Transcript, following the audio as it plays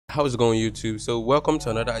How's it going, YouTube? So welcome to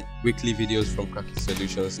another weekly videos from Crackit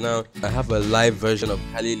Solutions. Now I have a live version of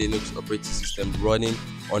Kali Linux operating system running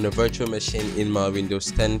on a virtual machine in my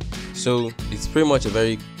Windows 10. So it's pretty much a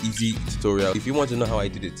very easy tutorial. If you want to know how I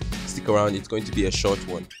did it, stick around. It's going to be a short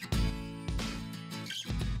one.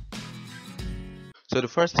 So the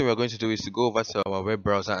first thing we're going to do is to go over to our web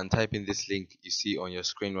browser and type in this link you see on your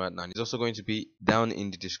screen right now. It's also going to be down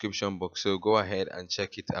in the description box, so go ahead and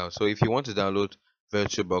check it out. So if you want to download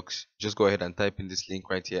VirtualBox, just go ahead and type in this link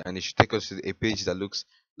right here, and it should take us to a page that looks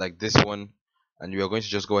like this one, and we are going to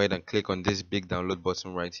just go ahead and click on this big download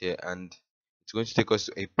button right here, and it's going to take us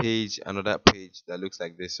to a page, another page that looks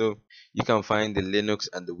like this. So you can find the Linux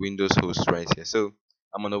and the Windows host right here. So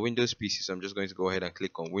I'm on a Windows PC, so I'm just going to go ahead and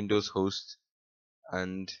click on Windows host,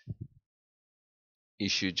 and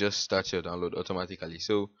it should just start your download automatically.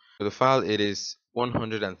 So for the file, it is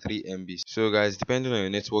 103 MB. So guys, depending on your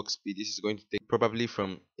network speed, this is going to take probably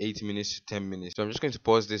from 8 minutes to 10 minutes. So I'm just going to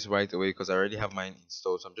pause this right away because I already have mine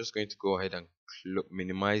installed. So I'm just going to go ahead and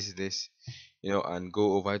minimize this, and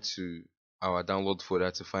go over to our download folder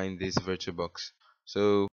to find this VirtualBox.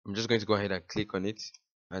 So I'm just going to go ahead and click on it,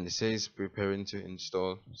 and it says preparing to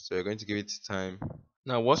install. So you're going to give it time.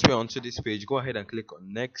 Now once we're onto this page, go ahead and click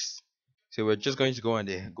on next. So we're just going to go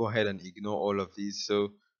ahead and ignore all of these.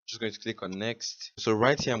 So just going to click on next. So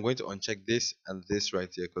right here, I'm going to uncheck this and this right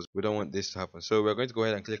here because we don't want this to happen. So we're going to go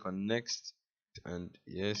ahead and click on next, and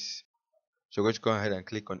yes. So we're going to go ahead and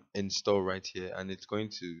click on install right here, and it's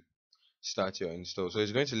going to start your install. So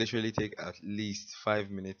it's going to literally take at least 5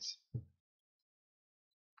 minutes.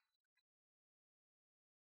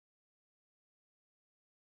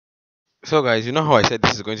 So guys, you know how I said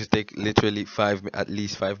this is going to take literally at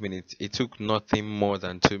least 5 minutes? It took nothing more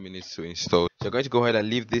than 2 minutes to install. So you're going to go ahead and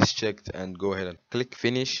leave this checked and go ahead and click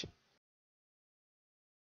finish.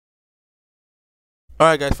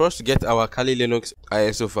 Alright guys, for us to get our Kali Linux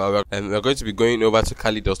ISO file, we're going to be going over to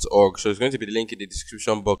kali.org. So it's going to be the link in the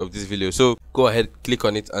description box of this video. So go ahead, click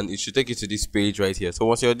on it, and it should take you to this page right here. So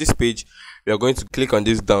once you're on this page, we are going to click on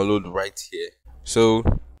this download right here. So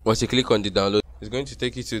once you click on the download, it's going to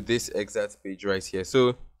take you to this exact page right here.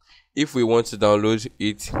 So if we want to download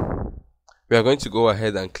it, we are going to go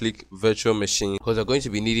ahead and click virtual machine because we're going to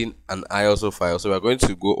be needing an ISO file. So we're going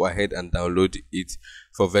to go ahead and download it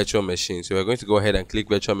for virtual machine. So we're going to go ahead and click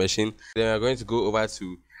virtual machine. Then we're going to go over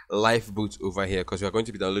to live boot over here because we're going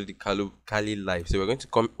to be downloading Kali live. So we're going to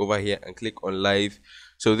come over here and click on live.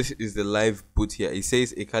 So this is the live boot here. It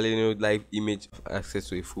says a Kali live image access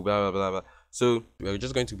to a full blah blah blah blah. So we're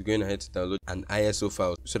just going to be going ahead to download an ISO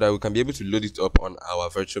file so that we can be able to load it up on our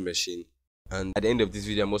virtual machine. And at the end of this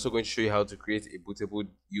video, I'm also going to show you how to create a bootable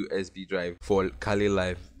USB drive for Kali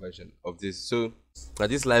live version of this. So now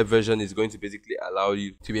this live version is going to basically allow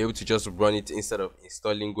you to be able to just run it instead of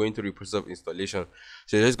going through the process of installation.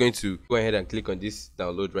 So you're just going to go ahead and click on this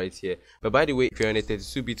download right here. But by the way, if you're on a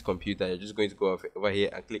 32-bit computer, you're just going to go over here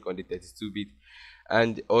and click on the 32-bit.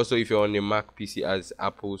 And also if you're on a Mac PC as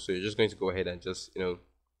Apple, so you're just going to go ahead and just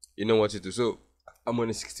you know what to do. So I'm on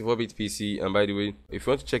a 64-bit PC, and by the way, if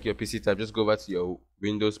you want to check your PC type, just go over to your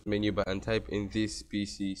Windows menu bar and type in this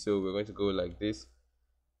PC. So we're going to go like this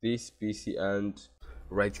PC, and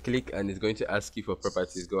right click, and it's going to ask you for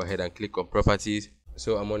properties. Go ahead and click on properties.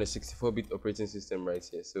 So I'm on a 64-bit operating system right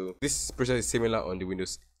here. So this process is similar on the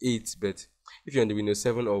Windows 8, but if you're on the Windows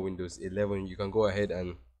 7 or Windows 11, you can go ahead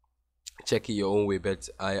and check it your own way. But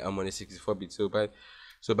I am on a 64-bit.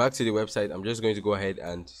 So back to the website, I'm just going to go ahead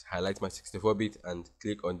and highlight my 64-bit and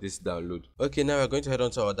click on this download. Okay, now we're going to head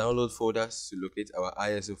on to our download folders to locate our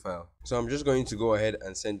ISO file. So I'm just going to go ahead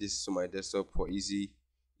and send this to my desktop for easy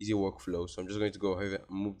workflow. So I'm just going to go ahead and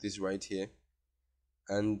move this right here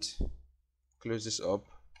and close this up.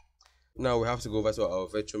 Now we have to go over to our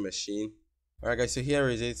virtual machine. Alright guys, so here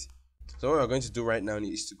is it. So what we're going to do right now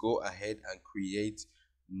is to go ahead and create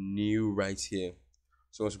new right here.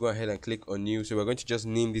 So let's go ahead and click on new. So we're going to just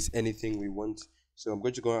name this anything we want. So I'm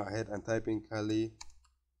going to go ahead and type in Kali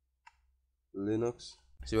Linux.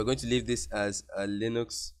 So we're going to leave this as a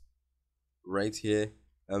Linux right here,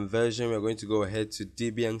 and version we're going to go ahead to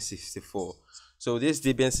Debian 64. So this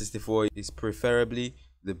Debian 64 is preferably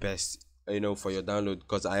the best for your download,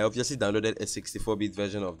 because I obviously downloaded a 64-bit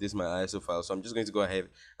version of this my ISO file. So I'm just going to go ahead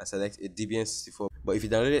and select a Debian 64. But if you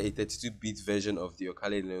downloaded a 32-bit version of your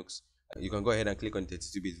Kali Linux, you can go ahead and click on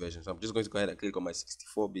 32-bit version. So I'm just going to go ahead and click on my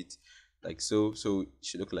 64-bit like so. So it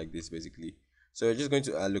should look like this basically. So you're just going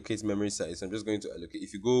to allocate memory size. So I'm just going to allocate.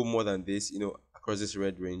 If you go more than this, across this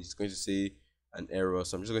red range, it's going to say an error.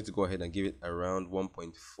 So I'm just going to go ahead and give it around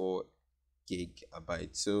 1.4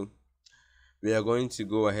 gigabytes. So we are going to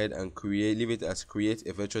go ahead and leave it as create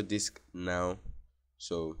a virtual disk now.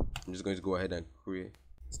 So I'm just going to go ahead and create.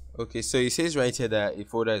 Okay, so it says right here that a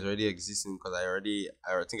folder is already existing because I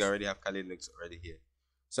think I already have Kali Linux already here.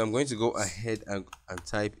 So I'm going to go ahead and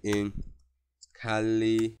type in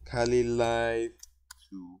Kali Live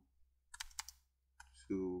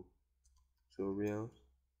tutorials.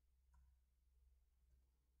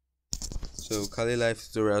 So Kali Live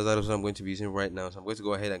tutorials, that is what I'm going to be using right now. So I'm going to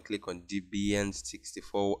go ahead and click on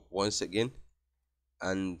Debian64 once again,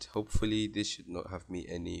 and hopefully this should not have me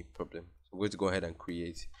any problem. So I'm going to go ahead and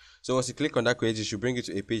create. So once you click on that create, it should bring you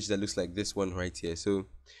to a page that looks like this one right here. So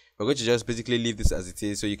we're going to just basically leave this as it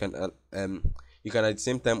is, so you can at the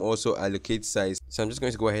same time also allocate size. So I'm just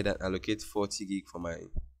going to go ahead and allocate 40 gig for mine.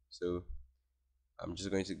 So I'm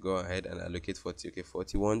just going to go ahead and allocate 40, okay,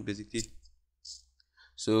 41 basically.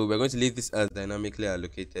 So we're going to leave this as dynamically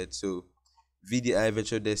allocated. So VDI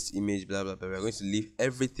virtual desk image blah blah blah, we're going to leave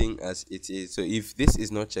everything as it is. So if this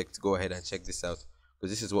is not checked, go ahead and check this out,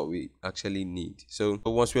 because this is what we actually need. So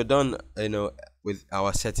once we're done, with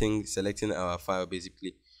our settings, selecting our file,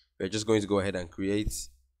 basically we're just going to go ahead and create,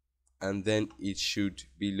 and then it should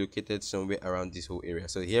be located somewhere around this whole area.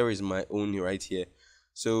 So here is my own right here.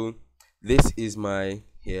 So this is my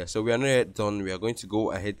here. So we are not yet done. We are going to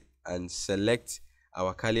go ahead and select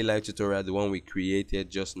our Kali Live tutorial, the one we created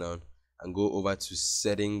just now, and go over to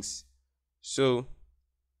settings. So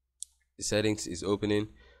the settings is opening.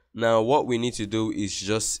 Now what we need to do is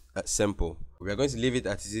just simple. We are going to leave it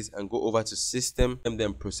as it is and go over to system and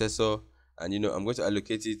then processor, and I'm going to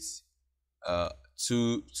allocate it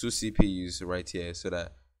two CPUs right here, so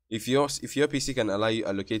that if your PC can allow you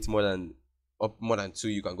allocate more than two,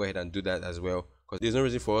 you can go ahead and do that as well, because there's no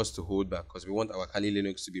reason for us to hold back, because we want our Kali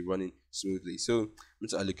Linux to be running smoothly. So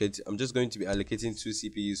I'm just going to be allocating 2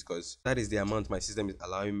 CPUs, because that is the amount my system is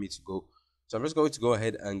allowing me to go. So I'm just going to go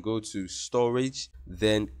ahead and go to storage.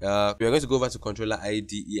 Then we are going to go over to controller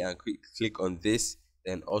IDE and click on this.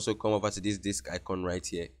 Then also come over to this disk icon right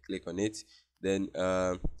here. Click on it. Then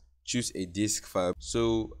choose a disk file.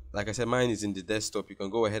 So like I said, mine is in the desktop. You can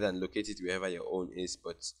go ahead and locate it wherever your own is,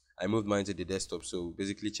 but I moved mine to the desktop. So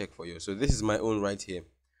basically check for yours. So this is my own right here.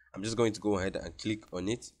 I'm just going to go ahead and click on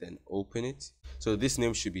it, then open it. So this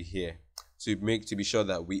name should be here to be sure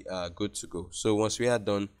that we are good to go. So once we are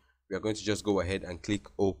done, we are going to just go ahead and click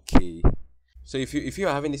OK. So if you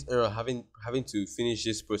are having this error, having to finish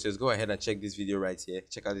this process, go ahead and check this video right here.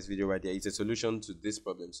 Check out this video right here. It's a solution to this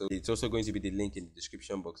problem. So it's also going to be the link in the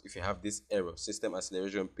description box if you have this error, system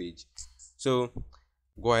acceleration page. So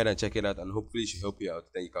go ahead and check it out, and hopefully it should help you out.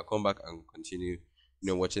 Then you can come back and continue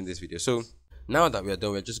watching this video. So now that we are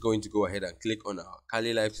done, we're just going to go ahead and click on our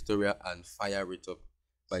Kali Live tutorial and fire it up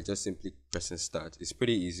by just simply pressing start. It's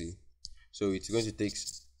pretty easy. So it's going to take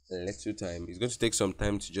a little time. It's going to take some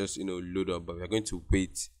time to just load up, but we're going to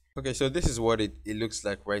wait. Okay, so this is what it looks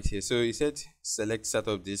like right here. So it said select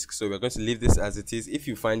startup disk, so we're going to leave this as it is. If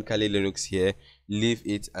you find Kali Linux here, leave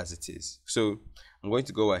it as it is. So I'm going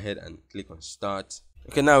to go ahead and click on start.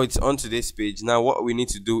 Okay, now it's on to this page. Now what we need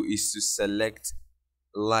to do is to select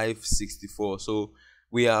Live 64. So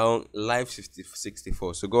we are on Live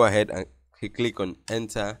 64. So go ahead and click on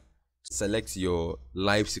enter. Select your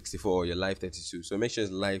Live 64 or your Live 32. So make sure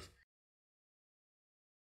it's live.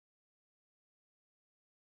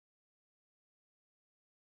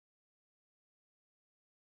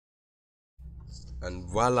 And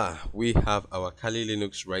voila, we have our Kali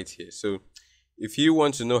Linux right here. So if you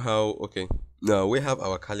want to know how, okay, now we have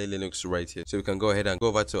our Kali Linux right here. So we can go ahead and go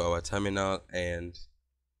over to our terminal and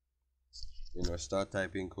start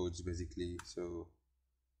typing codes basically. So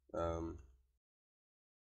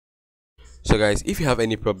guys, if you have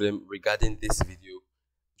any problem regarding this video,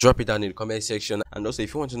 drop it down in the comment section. And also,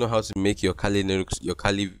 if you want to know how to make your Kali Linux, your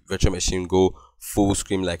Kali virtual machine go full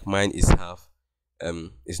screen, like mine is half,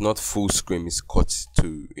 it's not full screen, it's cut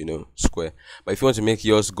to square. But if you want to make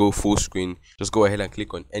yours go full screen, just go ahead and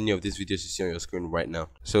click on any of these videos you see on your screen right now.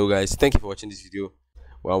 So guys, thank you for watching this video.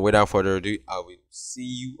 Well, without further ado, I will see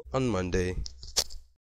you on Monday.